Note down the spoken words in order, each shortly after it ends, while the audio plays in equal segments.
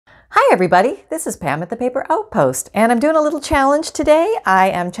Hi everybody, this is Pam at the Paper Outpost, and I'm doing a little challenge today. I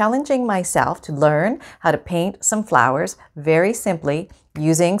am challenging myself to learn how to paint some flowers very simply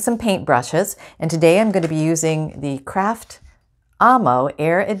using some paintbrushes. And today I'm going to be using the Craftamo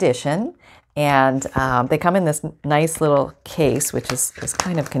Air Edition, and they come in this nice little case, which is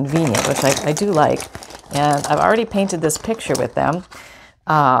kind of convenient, which I do like. And I've already painted this picture with them,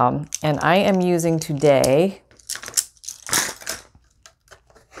 and I am using today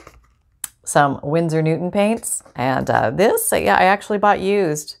some Winsor Newton paints, and this I actually bought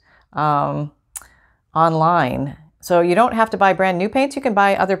used online. So you don't have to buy brand new paints. You can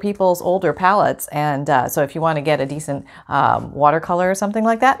buy other people's older palettes, and so if you want to get a decent watercolor or something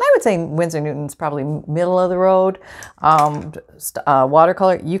like that, and I would say Winsor Newton's probably middle of the road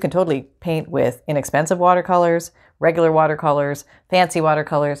watercolor. You can totally paint with inexpensive watercolors, regular watercolors, fancy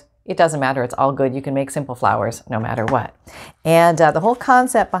watercolors. It doesn't matter. It's all good. You can make simple flowers no matter what. And the whole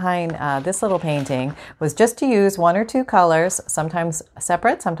concept behind this little painting was just to use one or two colors, sometimes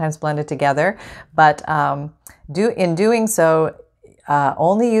separate, sometimes blended together. But in doing so,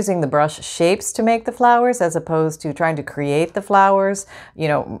 only using the brush shapes to make the flowers as opposed to trying to create the flowers. You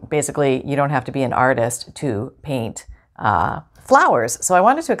know, basically, you don't have to be an artist to paint flowers. So I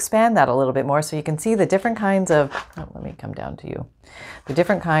wanted to expand that a little bit more so you can see the different kinds of, let me come down to you, the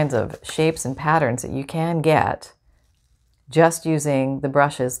different kinds of shapes and patterns that you can get just using the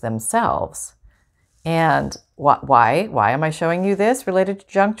brushes themselves. And why am I showing you this related to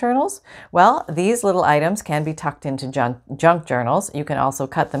junk journals? Well, these little items can be tucked into junk journals. You can also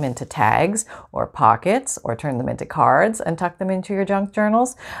cut them into tags or pockets or turn them into cards and tuck them into your junk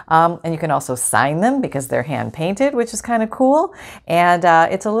journals. And you can also sign them because they're hand painted, which is kind of cool. And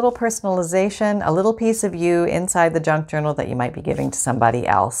it's a little personalization, a little piece of you inside the junk journal that you might be giving to somebody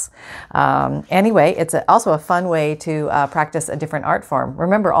else. Anyway, it's also a fun way to practice a different art form.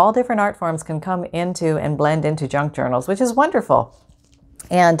 Remember, all different art forms can come into and blend into junk journals, which is wonderful.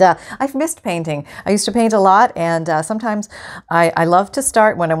 And I've missed painting. I used to paint a lot, and sometimes I love to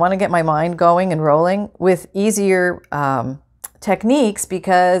start when I want to get my mind going and rolling with easier techniques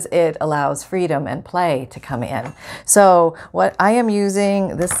because it allows freedom and play to come in. So what I am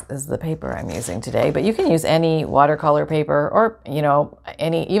using, this is the paper I'm using today, but you can use any watercolor paper or, you know,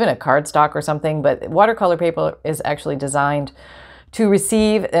 even a cardstock or something, but watercolor paper is actually designed to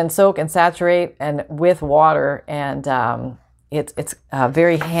receive and soak and saturate and with water, and it's a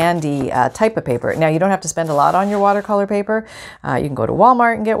very handy type of paper. Now, you don't have to spend a lot on your watercolor paper. You can go to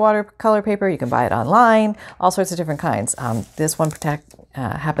Walmart and get watercolor paper. You can buy it online, all sorts of different kinds. This one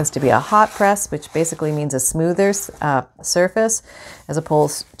happens to be a hot press, which basically means a smoother surface as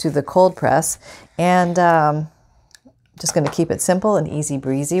opposed to the cold press. And just going to keep it simple and easy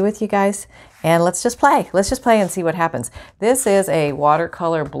breezy with you guys. And let's just play. Let's just play and see what happens. This is a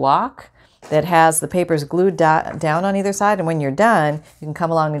watercolor block that has the papers glued down on either side. And when you're done, you can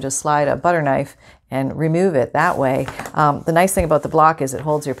come along and just slide a butter knife and remove it that way. The nice thing about the block is it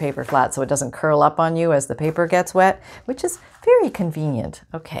holds your paper flat so it doesn't curl up on you as the paper gets wet, which is very convenient.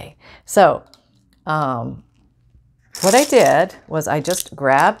 Okay, so what I did was I just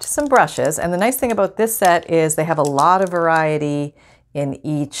grabbed some brushes, and the nice thing about this set is they have a lot of variety in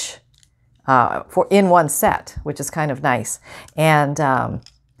each, in one set, which is kind of nice. And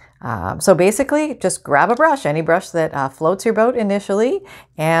so basically just grab a brush, any brush that floats your boat initially,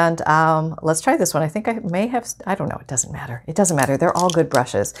 and let's try this one. I think I may have, I don't know, it doesn't matter. It doesn't matter. They're all good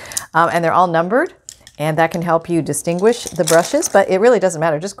brushes, and they're all numbered. And that can help you distinguish the brushes, but it really doesn't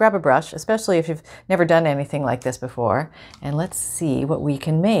matter. Just grab a brush, especially if you've never done anything like this before. And let's see what we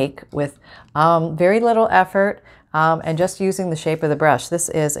can make with very little effort and just using the shape of the brush. This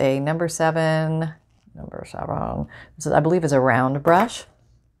is a number seven. This is, I believe, is a round brush.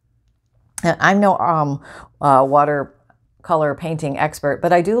 And I'm no watercolor painting expert,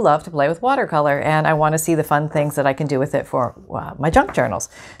 but I do love to play with watercolor, and I want to see the fun things that I can do with it for my junk journals.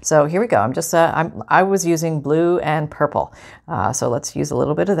 So here we go. I'm just I was using blue and purple, so let's use a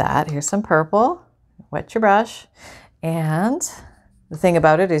little bit of that. Here's some purple. Wet your brush, and the thing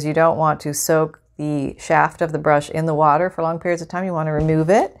about it is you don't want to soak the shaft of the brush in the water for long periods of time. You want to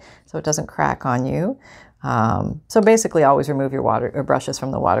remove it so it doesn't crack on you. So basically, always remove your brushes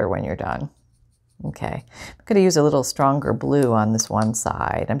from the water when you're done. Okay, I'm going to use a little stronger blue on this one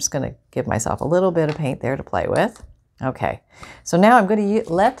side. I'm just going to give myself a little bit of paint there to play with. Okay, so now I'm going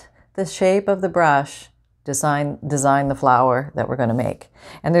to let the shape of the brush design the flower that we're going to make.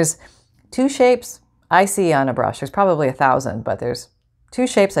 And there's two shapes I see on a brush. There's probably 1,000, but there's two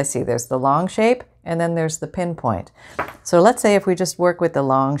shapes I see. There's the long shape, and then there's the pinpoint. So let's say if we just work with the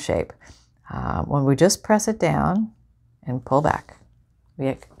long shape, when we just press it down and pull back, we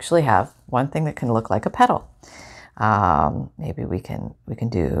actually have one thing that can look like a petal. Maybe we can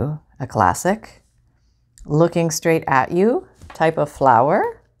do a classic looking straight at you type of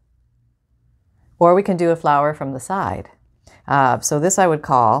flower, or we can do a flower from the side. So this I would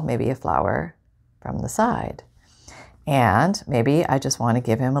call maybe a flower from the side. And maybe I just want to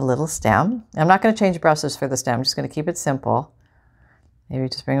give him a little stem. I'm not going to change brushes for the stem. I'm just going to keep it simple. Maybe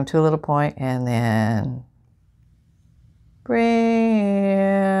just bring him to a little point and then bring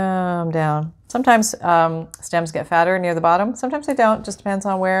him down. Sometimes stems get fatter near the bottom. Sometimes they don't. Just depends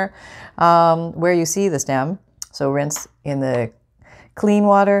on where you see the stem. So rinse in the clean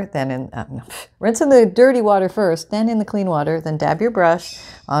water, then in rinse in the dirty water first, then in the clean water, then dab your brush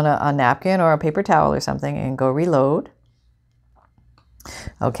on a napkin or a paper towel or something and go reload.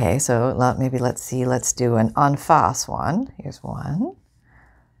 Okay, so maybe let's see, let's do an en face one. Here's one.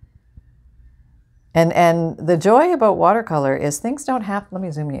 And the joy about watercolor is things don't have, let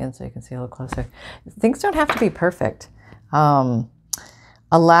me zoom you in so you can see a little closer. Things don't have to be perfect. Allow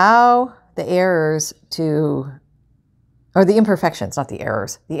the errors to, or the imperfections, not the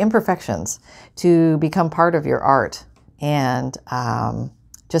errors, the imperfections to become part of your art, and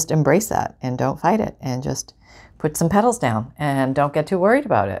just embrace that and don't fight it, and just put some petals down and don't get too worried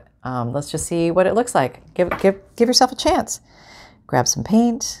about it. Let's just see what it looks like. Give yourself a chance. Grab some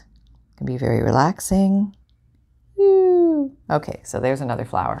paint. It can be very relaxing. Woo. Okay, so there's another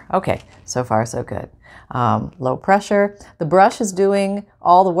flower. Okay, so far so good. Low pressure. The brush is doing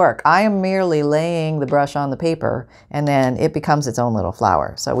all the work. I am merely laying the brush on the paper and then it becomes its own little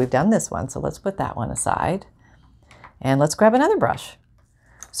flower. So we've done this one, so let's put that one aside and let's grab another brush.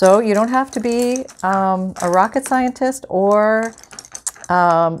 So you don't have to be a rocket scientist or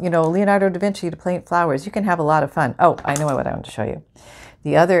you know, Leonardo da Vinci to paint flowers. You can have a lot of fun. Oh, I know what I want to show you.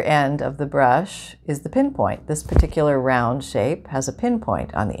 The other end of the brush is the pinpoint. This particular round shape has a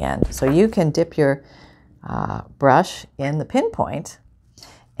pinpoint on the end. So you can dip your brush in the pinpoint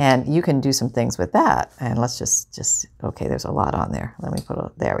and you can do some things with that. And let's just okay, there's a lot on there. Let me put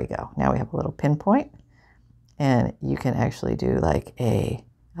a, there we go. Now we have a little pinpoint and you can actually do like a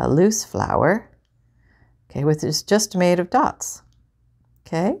loose flower, okay, which is just made of dots.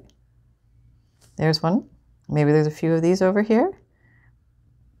 Okay, there's one. Maybe there's a few of these over here.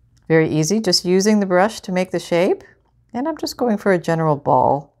 Very easy, just using the brush to make the shape. And I'm just going for a general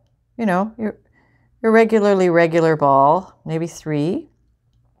ball. You know, your regular ball, maybe 3.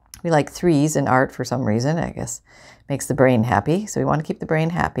 We like 3s in art for some reason, I guess. Makes the brain happy, so we want to keep the brain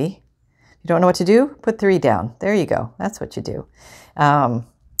happy. If you don't know what to do, put 3 down. There you go, that's what you do. And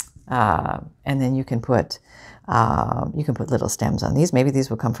then you can put little stems on these. Maybe these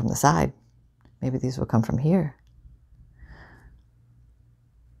will come from the side. Maybe these will come from here.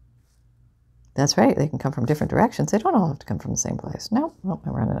 That's right, they can come from different directions. They don't all have to come from the same place. No, oh,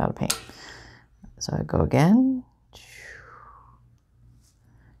 I'm running out of paint. So I go again.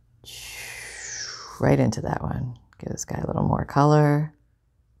 Right into that one. Give this guy a little more color.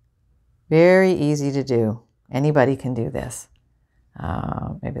 Very easy to do. Anybody can do this.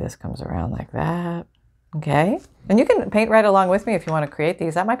 Maybe this comes around like that. Okay, and you can paint right along with me if you want to create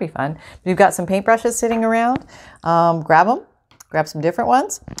these. That might be fun. If you've got some paintbrushes sitting around, grab them. Grab some different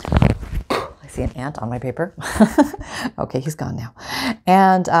ones. I see an ant on my paper. Okay, he's gone now.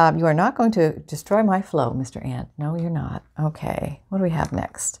 And you are not going to destroy my flow, Mr. Ant. No, you're not. Okay, what do we have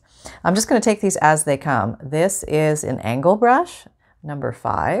next? I'm just going to take these as they come. This is an angle brush, number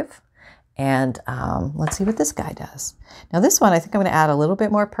 5. And let's see what this guy does. Now this one, I think I'm going to add a little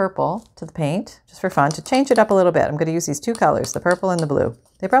bit more purple to the paint, just for fun, to change it up a little bit. I'm going to use these 2 colors, the purple and the blue.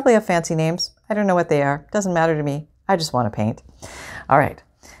 They probably have fancy names. I don't know what they are. Doesn't matter to me. I just want to paint. All right.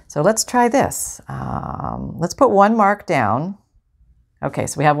 So let's try this. Let's put 1 mark down. Okay,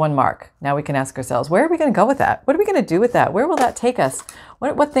 so we have 1 mark. Now we can ask ourselves, where are we going to go with that? What are we going to do with that? Where will that take us?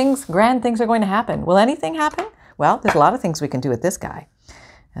 What things, grand things are going to happen? Will anything happen? Well, there's a lot of things we can do with this guy.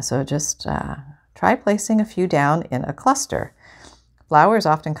 And so just try placing a few down in a cluster. Flowers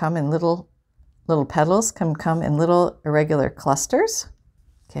often come in little petals, can come in little irregular clusters.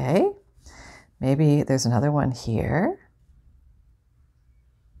 Okay, maybe there's another one here.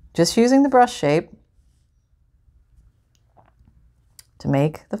 Just using the brush shape to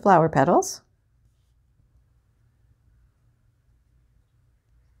make the flower petals.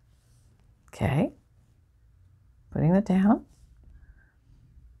 Okay, putting it down.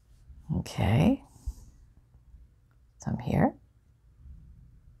 Okay, some here.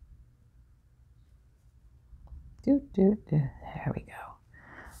 There we go.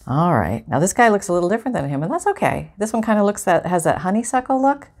 All right, now this guy looks a little different than him, and that's okay. This one kind of has that honeysuckle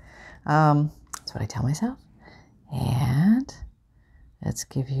look. That's what I tell myself. And Let's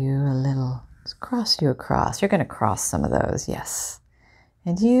give you a little, let's cross you across. You're going to cross some of those, yes.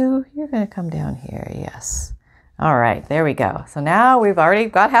 And you're going to come down here, yes. All right, there we go. So now we've already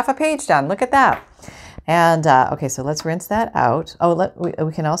got half a page done. Look at that. And okay, so let's rinse that out. Oh,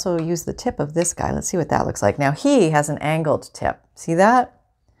 we can also use the tip of this guy. Let's see what that looks like. Now he has an angled tip. See that?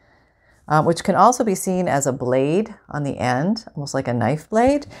 Which can also be seen as a blade on the end, almost like a knife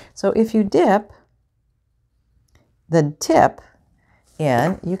blade. So if you dip the tip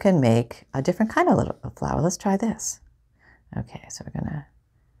in, you can make a different kind of little flower. Let's try this. Okay, so we're gonna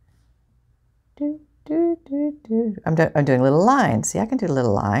I'm doing little lines. See, I can do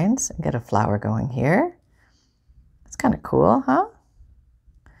little lines and get a flower going here. It's kind of cool, huh?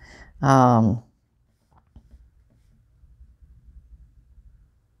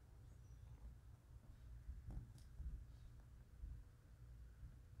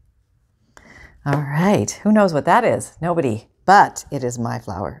 All right, who knows what that is? Nobody, but it is my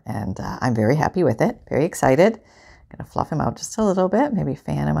flower, and I'm very happy with it, very excited. I'm gonna fluff him out just a little bit, maybe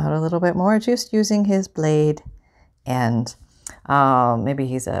fan him out a little bit more, just using his blade, and maybe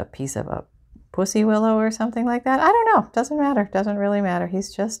he's a piece of a pussy willow or something like that. I don't know, doesn't matter, doesn't really matter.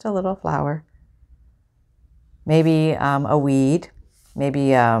 He's just a little flower. Maybe a weed,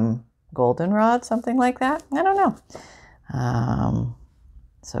 maybe goldenrod, something like that. I don't know.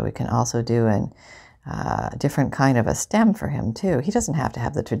 So we can also do a different kind of a stem for him too. He doesn't have to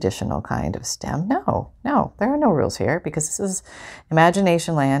have the traditional kind of stem. No, there are no rules here because this is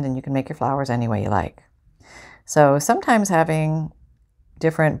imagination land and you can make your flowers any way you like. So sometimes having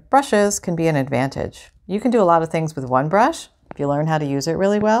different brushes can be an advantage. You can do a lot of things with one brush if you learn how to use it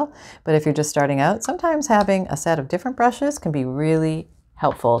really well. But if you're just starting out, sometimes having a set of different brushes can be really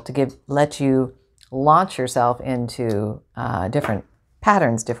helpful to let you launch yourself into different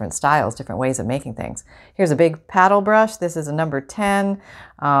patterns, different styles, different ways of making things. Here's a big paddle brush. This is a number 10,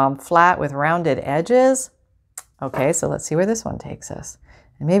 flat with rounded edges. Okay, so let's see where this one takes us.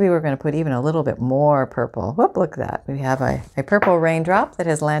 And maybe we're going to put even a little bit more purple. Whoop, look at that. We have a purple raindrop that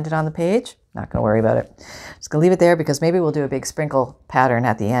has landed on the page. Not going to worry about it. Just going to leave it there because maybe we'll do a big sprinkle pattern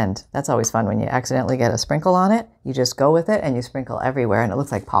at the end. That's always fun when you accidentally get a sprinkle on it. You just go with it and you sprinkle everywhere and it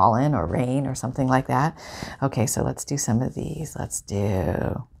looks like pollen or rain or something like that. Okay, so let's do some of these. Let's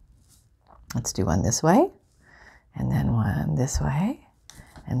do one this way, and then one this way,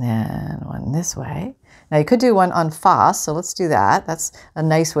 and then one this way. Now you could do one on face, so let's do that. That's a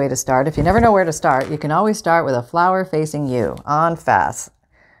nice way to start. If you never know where to start, you can always start with a flower facing you, on face.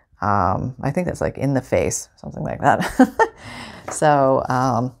 I think that's like in the face, something like that. So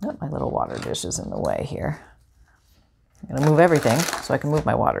my little water dish is in the way here. I'm gonna move everything so I can move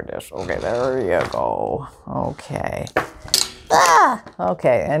my water dish. Okay, there you go. Okay.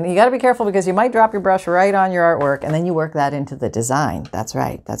 Okay, and you gotta be careful because you might drop your brush right on your artwork and then you work that into the design. That's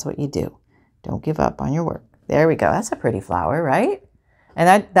right, that's what you do. Don't give up on your work. There we go, that's a pretty flower, right?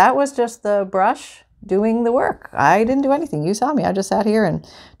 And that was just the brush doing the work. I didn't do anything. You saw me. I just sat here and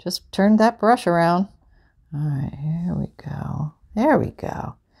just turned that brush around. All right, here we go. There we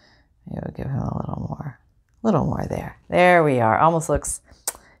go. Maybe we'll give him a little more there. There we are. Almost looks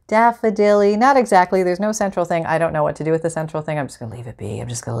daffodil-y. Not exactly. There's no central thing. I don't know what to do with the central thing. I'm just going to leave it be. I'm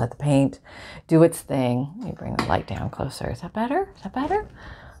just going to let the paint do its thing. Let me bring the light down closer. Is that better? Is that better?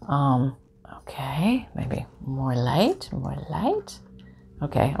 Okay. Maybe more light, more light.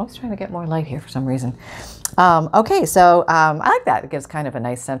 Okay, I was trying to get more light here for some reason. Okay, so I like that. It gives kind of a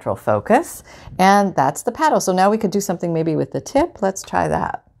nice central focus. And that's the paddle. So now we could do something maybe with the tip. Let's try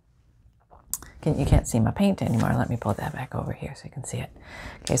that. You can't see my paint anymore. Let me pull that back over here so you can see it.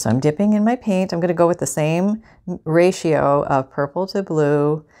 Okay, so I'm dipping in my paint. I'm going to go with the same ratio of purple to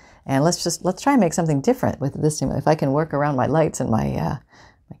blue. And let's try and make something different with this thing. If I can work around my lights and my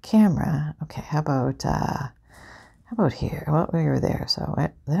camera. Okay, how about here? Well, we were there, so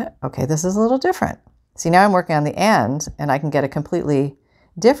okay, this is a little different. See, now I'm working on the end, and I can get a completely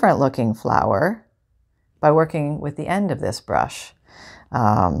different looking flower by working with the end of this brush.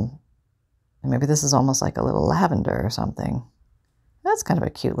 Maybe this is almost like a little lavender or something. That's kind of a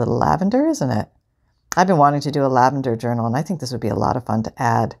cute little lavender, isn't it? I've been wanting to do a lavender journal, and I think this would be a lot of fun to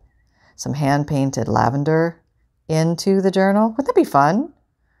add some hand-painted lavender into the journal. Wouldn't that be fun?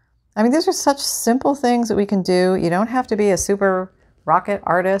 I mean, these are such simple things that we can do. You don't have to be a super rocket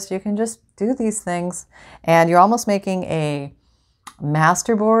artist. You can just do these things. And you're almost making a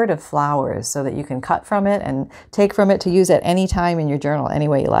masterboard of flowers so that you can cut from it and take from it to use at any time in your journal, any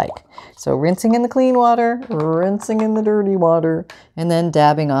way you like. So rinsing in the clean water, rinsing in the dirty water, and then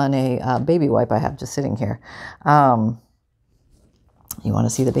dabbing on a baby wipe I have just sitting here. You want to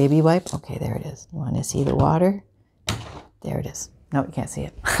see the baby wipe? Okay, there it is. You want to see the water? There it is. No, you can't see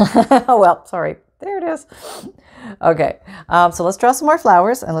it. Oh, well, sorry. There it is. Okay, so let's draw some more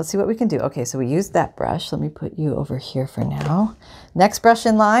flowers and let's see what we can do. Okay, so we used that brush. Let me put you over here for now. Next brush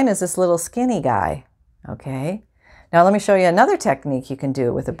in line is this little skinny guy. Okay, now let me show you another technique you can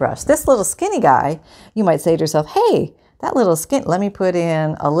do with a brush. This little skinny guy, you might say to yourself, hey, that little skin, let me put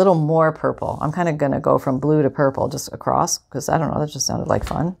in a little more purple. I'm kind of going to go from blue to purple just across because I don't know, that just sounded like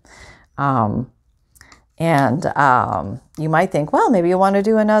fun. You might think, well, maybe you want to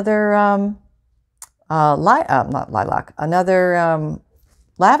do another not lilac, another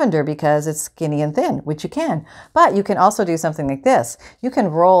lavender because it's skinny and thin, which you can. But you can also do something like this. You can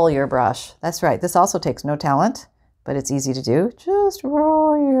roll your brush. That's right. This also takes no talent, but it's easy to do. Just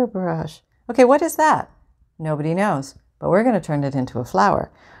roll your brush. Okay, what is that? Nobody knows, but we're going to turn it into a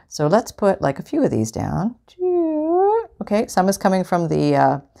flower. So let's put like a few of these down. Okay, some is coming from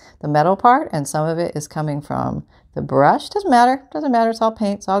the metal part and some of it is coming from the brush. Doesn't matter. Doesn't matter. It's all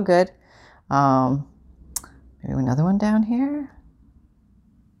paint. It's all good. Maybe another one down here.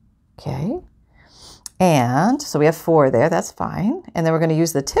 Okay. And so we have 4 there. That's fine. And then we're going to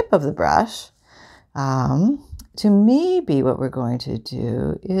use the tip of the brush. To maybe what we're going to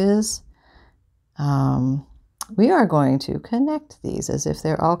do is we are going to connect these as if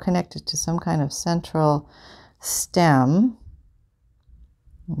they're all connected to some kind of central stem.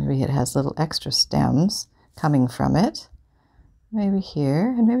 Maybe it has little extra stems coming from it. Maybe here,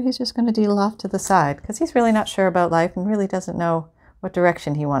 and maybe he's just going to deal off to the side because he's really not sure about life and really doesn't know what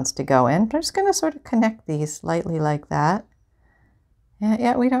direction he wants to go in. But I'm just going to sort of connect these lightly like that.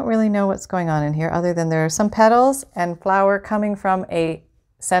 Yeah, we don't really know what's going on in here other than there are some petals and flower coming from a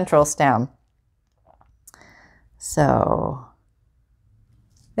central stem. So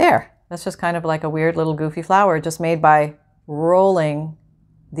there, that's just kind of like a weird little goofy flower just made by rolling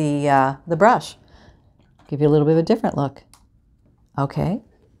the brush. Give you a little bit of a different look. Okay,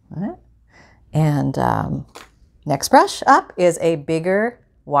 all right. And next brush up is a bigger,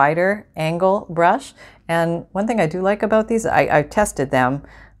 wider angle brush. And one thing I do like about these, I tested them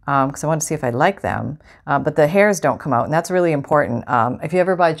because I wanted to see if I like them, but the hairs don't come out, and that's really important. If you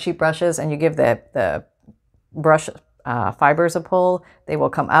ever buy cheap brushes and you give the brush fibers a pull, they will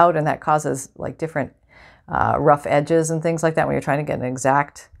come out, and that causes like different rough edges and things like that when you're trying to get an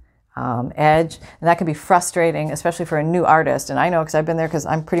exact edge, and that can be frustrating, especially for a new artist. And I know because I've been there because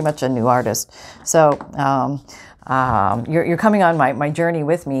I'm pretty much a new artist. So you're coming on my journey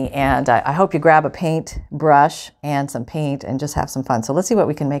with me, and I hope you grab a paint brush and some paint and just have some fun. So let's see what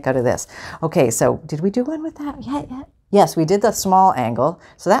we can make out of this. Okay, so did we do one with that yet? Yes, we did the small angle.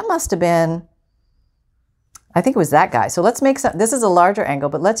 So that must have been, I think it was that guy. So let's make some, this is a larger angle,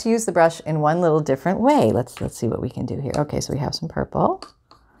 but let's use the brush in one little different way. Let's see what we can do here. Okay, so we have some purple.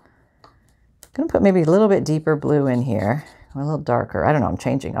 I'm going to put maybe a little bit deeper blue in here, or a little darker. I don't know, I'm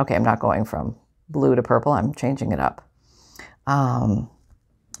changing. Okay, I'm not going from blue to purple. I'm changing it up.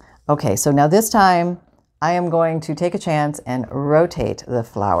 Okay, so now this time I am going to take a chance and rotate the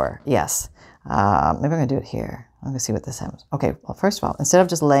flower. Yes, maybe I'm going to do it here. I'm going to see what this happens. Okay, well, first of all, instead of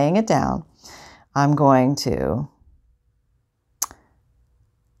just laying it down, I'm going to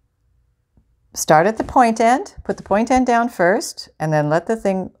start at the point end, put the point end down first, and then let the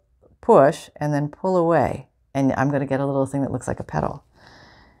thing push and then pull away. And I'm going to get a little thing that looks like a petal.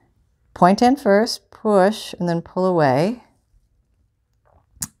 Point end first, push, and then pull away.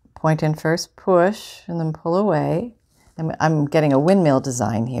 Point end first, push, and then pull away. And I'm getting a windmill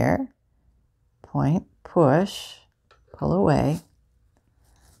design here. Point, push, pull away.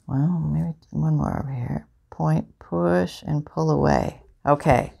 Well, maybe one more over here. Point, push, and pull away.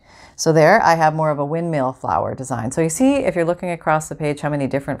 Okay. So there I have more of a windmill flower design. So you see, if you're looking across the page, how many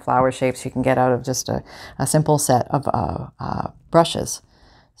different flower shapes you can get out of just a simple set of brushes.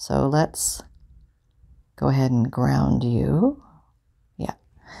 So let's go ahead and ground you. Yeah.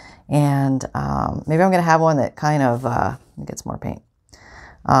 And maybe I'm going to have one that kind of, let me get some more paint,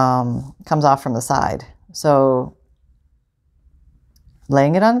 comes off from the side. So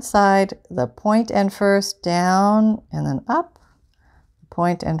laying it on the side, the point end first, down, and then up.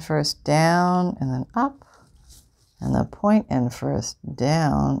 Point end first, down, and then up. And the point end first,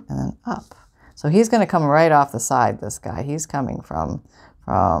 down, and then up. So he's going to come right off the side, this guy. He's coming from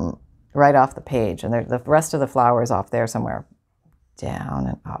right off the page. And the rest of the flower is off there somewhere. Down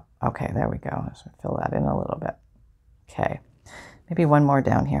and up. Okay, there we go. Let's fill that in a little bit. Okay. Maybe one more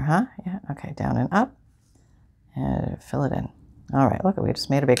down here, huh? Yeah, okay, down and up. And fill it in. All right, look, we just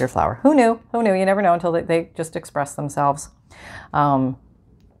made a bigger flower. Who knew? Who knew? You never know until they just express themselves.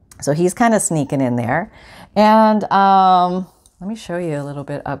 So he's kind of sneaking in there. And let me show you a little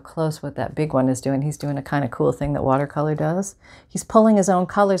bit up close what that big one is doing. He's doing a kind of cool thing that watercolor does. He's pulling his own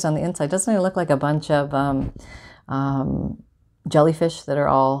colors on the inside. Doesn't it look like a bunch of jellyfish that are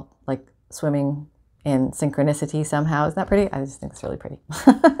all like swimming in synchronicity somehow? Isn't that pretty? I just think it's really pretty.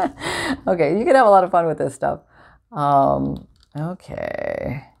 Okay, you can have a lot of fun with this stuff.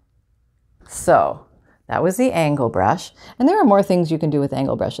 Okay, so that was the angle brush, and there are more things you can do with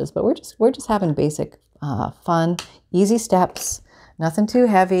angle brushes, but we're just having basic fun, easy steps, nothing too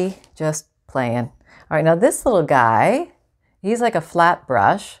heavy, just playing. All right, now this little guy, he's like a flat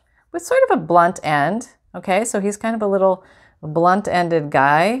brush with sort of a blunt end. Okay, so he's kind of a little blunt-ended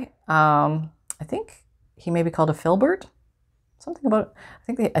guy. I think he may be called a filbert. Something about,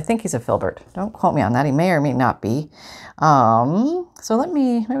 I think he's a filbert. Don't quote me on that. He may or may not be. So let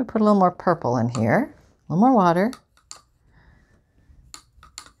me maybe put a little more purple in here. A little more water.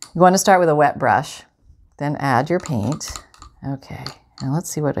 You want to start with a wet brush, then add your paint. Okay, now let's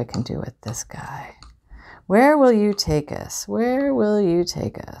see what I can do with this guy. Where will you take us? Where will you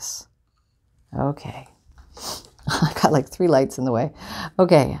take us? Okay. I got like 3 lights in the way.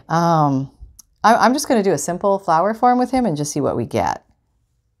 Okay, I'm just going to do a simple flower form with him and just see what we get.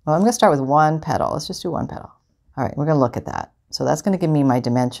 Well, I'm going to start with 1 petal. Let's just do 1 petal. All right, we're going to look at that. So that's going to give me my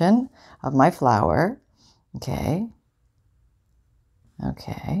dimension of my flower. Okay.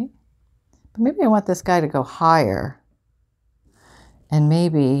 Okay. But maybe I want this guy to go higher and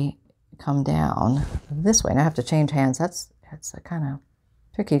maybe come down this way. And I have to change hands. That's kind of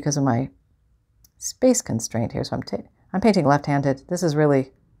tricky because of my space constraint here. So I'm painting left-handed. This is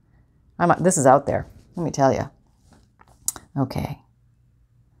really, this is out there, let me tell you. Okay.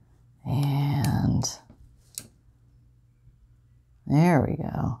 And there we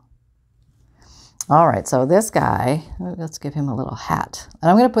go. All right, so this guy, let's give him a little hat.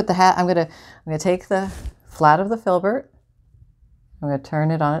 And I'm going to put the hat, I'm going to take the flat of the filbert. I'm going to turn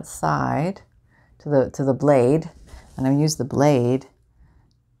it on its side to the blade, and I'm going to use the blade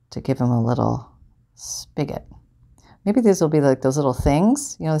to give him a little spigot. Maybe these will be like those little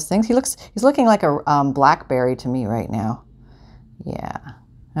things, you know, those things. He's looking like a blackberry to me right now. Yeah.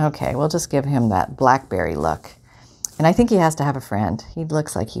 Okay, we'll just give him that blackberry look. And I think he has to have a friend. He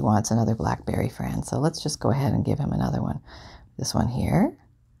looks like he wants another blackberry friend. So let's just go ahead and give him another one. This one here.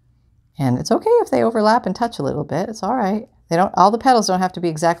 And it's okay if they overlap and touch a little bit. It's all right. All the petals don't have to be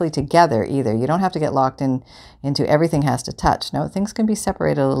exactly together either. You don't have to get locked into everything has to touch. No, things can be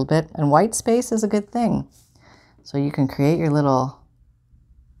separated a little bit. And white space is a good thing. So you can create your little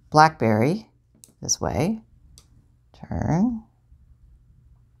blackberry this way. Turn.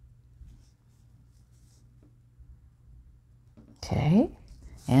 Okay,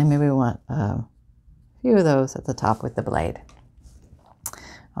 and maybe we want a few of those at the top with the blade.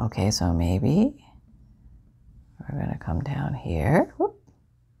 Okay, so maybe we're going to come down here. Whoop.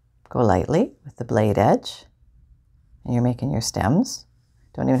 Go lightly with the blade edge. And you're making your stems.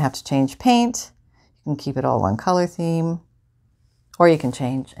 Don't even have to change paint. You can keep it all one color theme. Or you can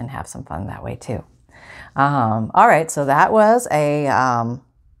change and have some fun that way too. All right, so that was a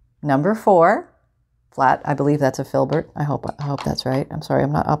number 4. Flat, I believe that's a filbert. I hope that's right. I'm sorry,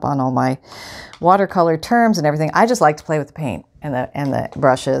 I'm not up on all my watercolor terms and everything. I just like to play with the paint and the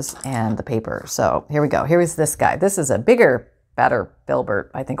brushes and the paper. So here we go. Here is this guy. This is a bigger, better filbert,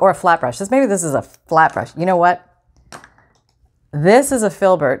 I think, or a flat brush. Maybe this is a flat brush. You know what? This is a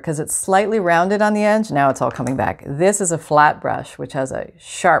filbert because it's slightly rounded on the edge. Now it's all coming back. This is a flat brush, which has a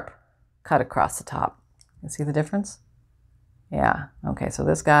sharp cut across the top. You see the difference? Yeah, okay, so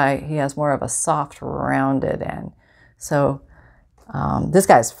this guy, he has more of a soft, rounded end. So this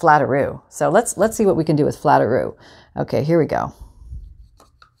guy's flatteroo. So let's see what we can do with flatteroo. Okay, here we go.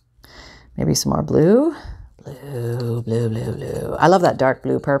 Maybe some more blue. Blue, blue, blue, blue. I love that dark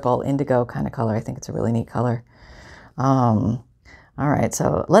blue, purple, indigo kind of color. I think it's a really neat color. All right,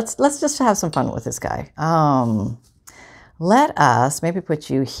 so let's just have some fun with this guy. Let us maybe put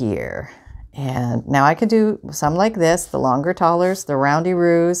you here. And now I could do some like this, the longer tallers, the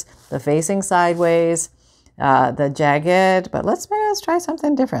roundy-roos, the facing sideways, the jagged, but let's try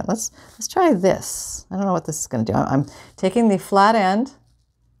something different. Let's try this. I don't know what this is going to do. I'm taking the flat end,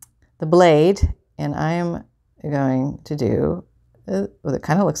 the blade, and I am going to do, well, it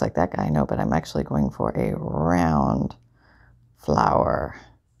kind of looks like that guy, I know, but I'm actually going for a round flower.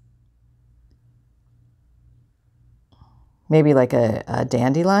 Maybe like a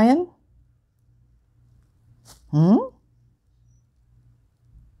dandelion.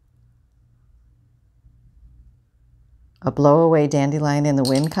 A blow-away dandelion in the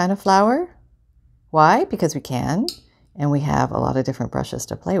wind kind of flower. Why? Because we can, and we have a lot of different brushes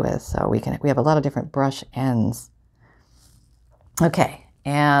to play with. So we have a lot of different brush ends. Okay,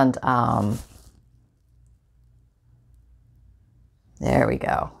 and there we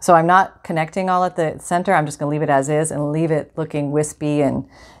go. So I'm not connecting all at the center. I'm just going to leave it as is and leave it looking wispy and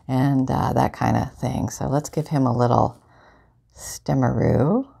that kind of thing. So let's give him a little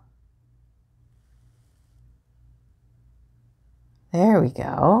stemmaroo. There we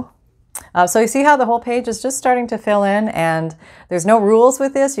go. So you see how the whole page is just starting to fill in, and there's no rules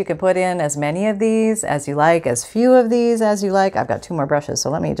with this. You can put in as many of these as you like, as few of these as you like. I've got 2 more brushes, so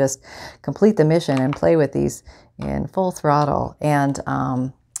let me just complete the mission and play with these in full throttle. And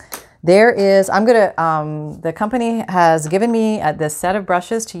there is, the company has given me this set of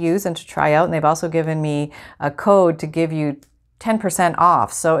brushes to use and to try out, and they've also given me a code to give you 10%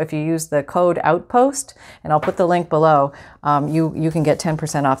 off. So if you use the code Outpost, and I'll put the link below, you can get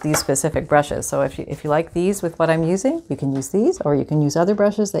 10% off these specific brushes. So if you like these with what I'm using, you can use these, or you can use other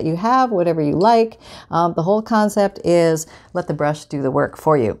brushes that you have, whatever you like. The whole concept is let the brush do the work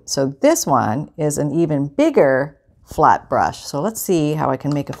for you. So this one is an even bigger flat brush. So let's see how I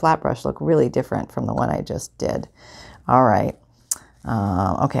can make a flat brush look really different from the one I just did. All right.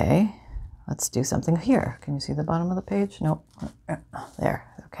 Okay. Let's do something here. Can you see the bottom of the page? Nope. There.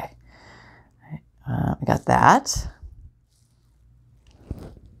 Okay. I got that.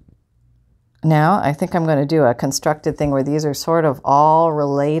 Now I think I'm going to do a constructed thing where these are sort of all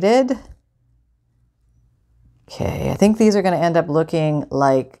related. Okay. I think these are going to end up looking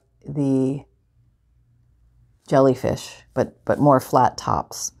like the jellyfish, but more flat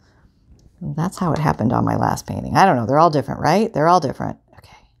tops. And that's how it happened on my last painting. I don't know. They're all different, right? They're all different.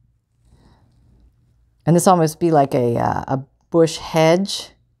 And this almost be like a bush hedge.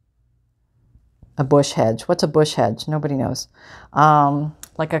 A bush hedge. What's a bush hedge? Nobody knows.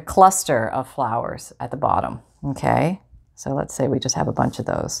 Like a cluster of flowers at the bottom. Okay. So let's say we just have a bunch of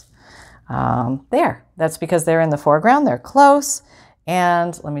those. There. That's because they're in the foreground. They're close.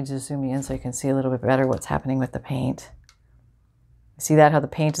 And let me just zoom in so you can see a little bit better what's happening with the paint. See that? How the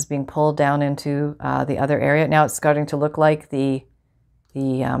paint is being pulled down into the other area. Now it's starting to look like the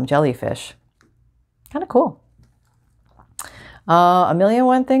jellyfish. Kind of cool.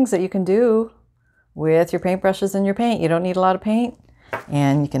 1,000,001 things that you can do with your paintbrushes and your paint. You don't need a lot of paint,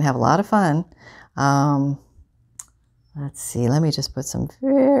 and you can have a lot of fun. Let's see. Let me just put some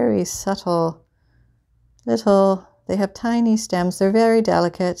very subtle little, they have tiny stems. They're very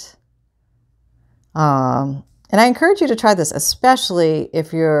delicate. And I encourage you to try this, especially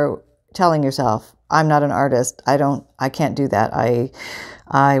if you're telling yourself, I'm not an artist. I can't do that.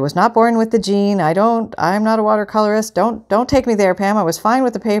 I was not born with the gene. I'm not a watercolorist. Don't take me there, Pam. I was fine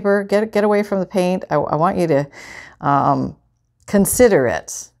with the paper. Get away from the paint. I want you to consider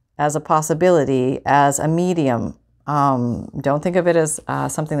it as a possibility, as a medium. Don't think of it as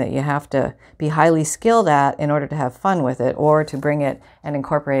something that you have to be highly skilled at in order to have fun with it, or to bring it and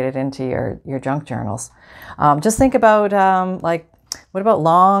incorporate it into your junk journals. Just think about what about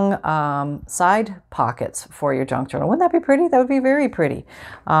long side pockets for your junk journal? Wouldn't that be pretty? That would be very pretty.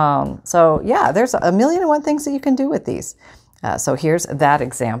 So yeah, there's 1,000,001 things that you can do with these. So here's that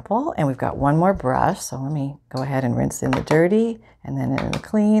example, and we've got one more brush. So let me go ahead and rinse in the dirty and then in the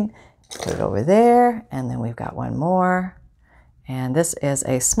clean. Put it over there, and then we've got one more. And this is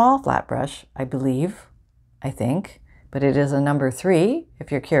a small flat brush, I believe, I think, but it is a number 3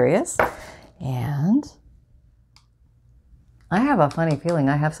 if you're curious. And I have a funny feeling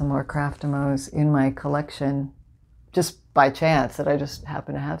I have some more Craftamos in my collection just by chance, that I just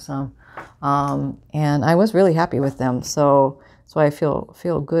happen to have some. And I was really happy with them. So I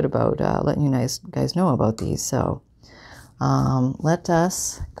feel good about letting you guys know about these. So let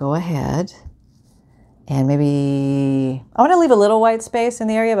us go ahead and maybe, I want to leave a little white space in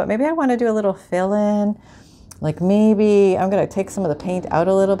the area, but maybe I want to do a little fill in. Like maybe I'm going to take some of the paint out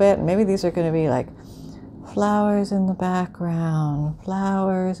a little bit, and maybe these are going to be like flowers in the background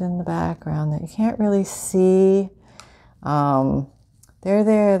that you can't really see. They're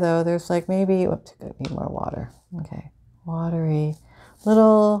there though. There's like maybe, whoops, I need more water. Okay, watery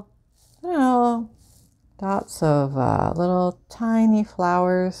little, I don't know, dots of little tiny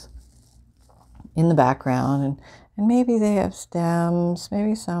flowers in the background, and maybe they have stems.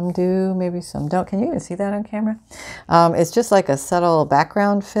 Maybe some do, maybe some don't. Can you even see that on camera? It's just like a subtle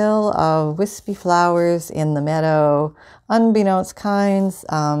background fill of wispy flowers in the meadow, unbeknownst kinds,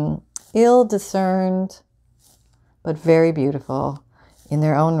 ill-discerned, but very beautiful in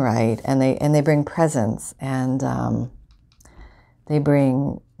their own right. And they bring presence, and they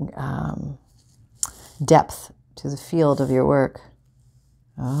bring depth to the field of your work.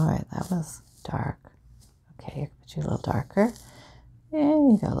 All right, that was dark. Okay, put you a little darker.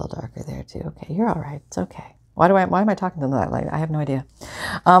 And you got a little darker there too. Okay, you're all right. It's okay. Why am I talking to that light? I have no idea.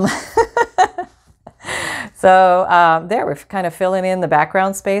 So there, we're kind of filling in the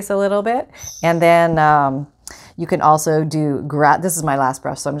background space a little bit. And then you can also do, this is my last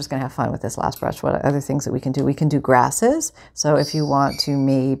brush, so I'm just going to have fun with this last brush. What other things that we can do? We can do grasses. So if you want to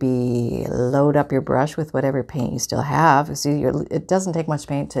maybe load up your brush with whatever paint you still have. See, it doesn't take much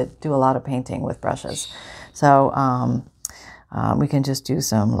paint to do a lot of painting with brushes. So we can just do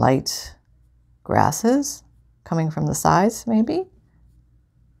some light grasses coming from the sides, maybe.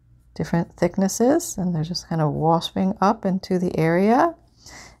 Different thicknesses, and they're just kind of washing up into the area.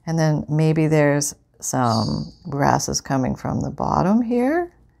 And then maybe there's some grasses coming from the bottom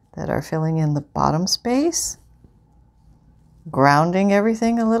here that are filling in the bottom space, grounding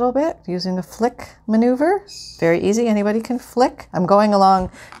everything a little bit using a flick maneuver. Very easy, anybody can flick. I'm going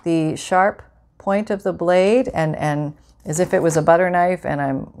along the sharp point of the blade and as if it was a butter knife, and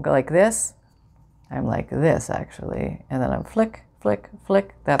I'm like this. I'm like this actually, and then I'm flick, flick,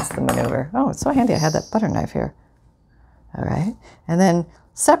 flick. That's the maneuver. Oh, it's so handy I had that butter knife here. All right, and then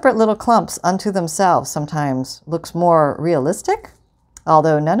separate little clumps unto themselves sometimes looks more realistic,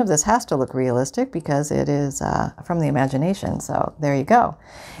 although none of this has to look realistic because it is from the imagination. So there you go.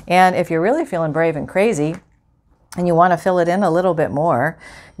 And if you're really feeling brave and crazy and you want to fill it in a little bit more,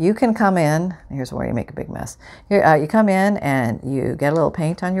 you can come in. Here's where you make a big mess. Here, you come in and you get a little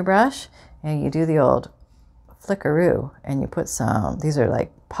paint on your brush and you do the old flickaroo, and you put some, these are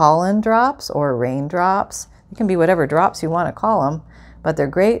like pollen drops or raindrops. It can be whatever drops you want to call them, but they're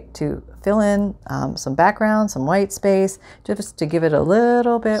great to fill in some background, some white space, just to give it a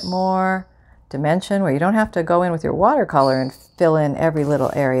little bit more dimension, where you don't have to go in with your watercolor and fill in every little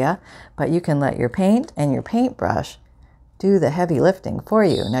area, but you can let your paint and your paintbrush do the heavy lifting for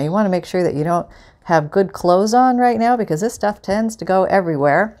you. Now you want to make sure that you don't have good clothes on right now, because this stuff tends to go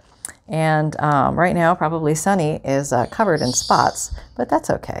everywhere. And right now, probably Sunny is covered in spots, but that's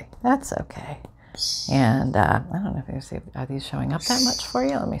okay. That's okay. And I don't know if are these showing up that much for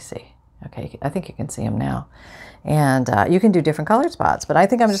you? Let me see. Okay, I think you can see them now. And you can do different colored spots, but I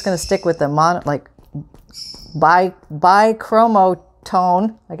think I'm just going to stick with the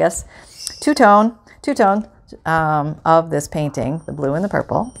bichromotone, I guess, two-tone of this painting, the blue and the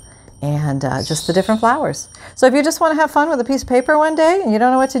purple. And just the different flowers. So if you just want to have fun with a piece of paper one day and you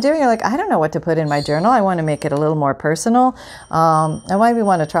don't know what to do, you're like, I don't know what to put in my journal. I want to make it a little more personal. I maybe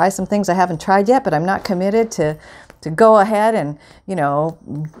want to try some things I haven't tried yet, but I'm not committed to go ahead and, you know,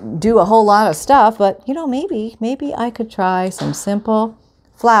 do a whole lot of stuff. But, you know, maybe I could try some simple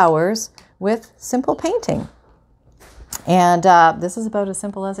flowers with simple painting. And this is about as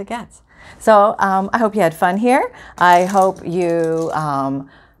simple as it gets. So I hope you had fun here. I hope you...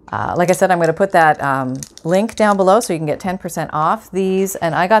 like I said, I'm going to put that link down below so you can get 10% off these.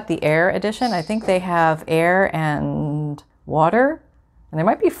 And I got the Air edition. I think they have air and water. And there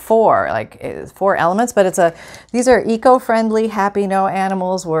might be four elements, but these are eco-friendly, happy, no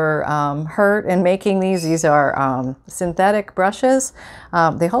animals were hurt in making these. These are synthetic brushes.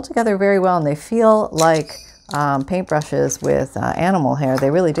 They hold together very well, and they feel like paintbrushes with animal hair.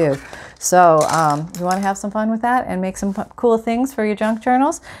 They really do. So you want to have some fun with that and make some cool things for your junk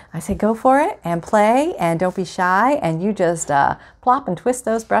journals, I say go for it and play, and don't be shy, and you just plop and twist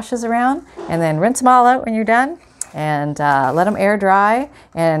those brushes around and then rinse them all out when you're done, and let them air dry.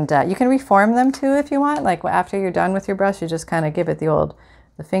 And you can reform them too if you want. Like after you're done with your brush, you just kind of give it the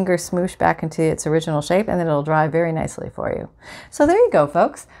finger smoosh back into its original shape, and then it'll dry very nicely for you. So there you go,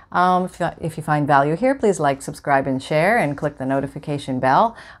 folks. If you find value here, please like, subscribe, and share, and click the notification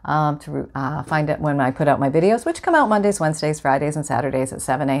bell to find out when I put out my videos, which come out Mondays, Wednesdays, Fridays, and Saturdays at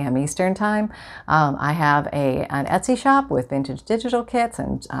 7 a.m. Eastern Time. I have an Etsy shop with vintage digital kits,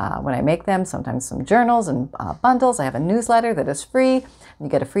 and when I make them, sometimes some journals and bundles. I have a newsletter that is free. You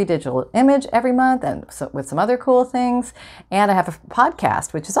get a free digital image every month, and with some other cool things. And I have a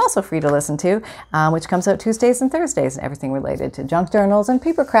podcast, which is also free to listen to, which comes out Tuesdays and Thursdays, and everything related to junk journals and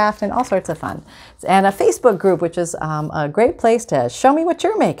papercraft and all sorts of fun. And a Facebook group, which is a great place to show me what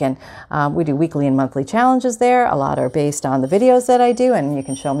you're making. We do weekly and monthly challenges there. A lot are based on the videos that I do, and you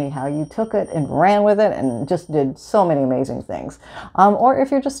can show me how you took it and ran with it and just did so many amazing things. Or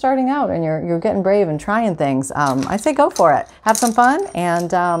if you're just starting out and you're getting brave and trying things, I say go for it. Have some fun,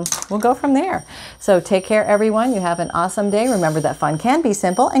 and we'll go from there. So take care, everyone. You have an awesome day. Remember that fun can be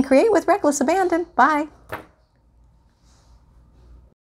simple, and create with reckless abandon. Bye.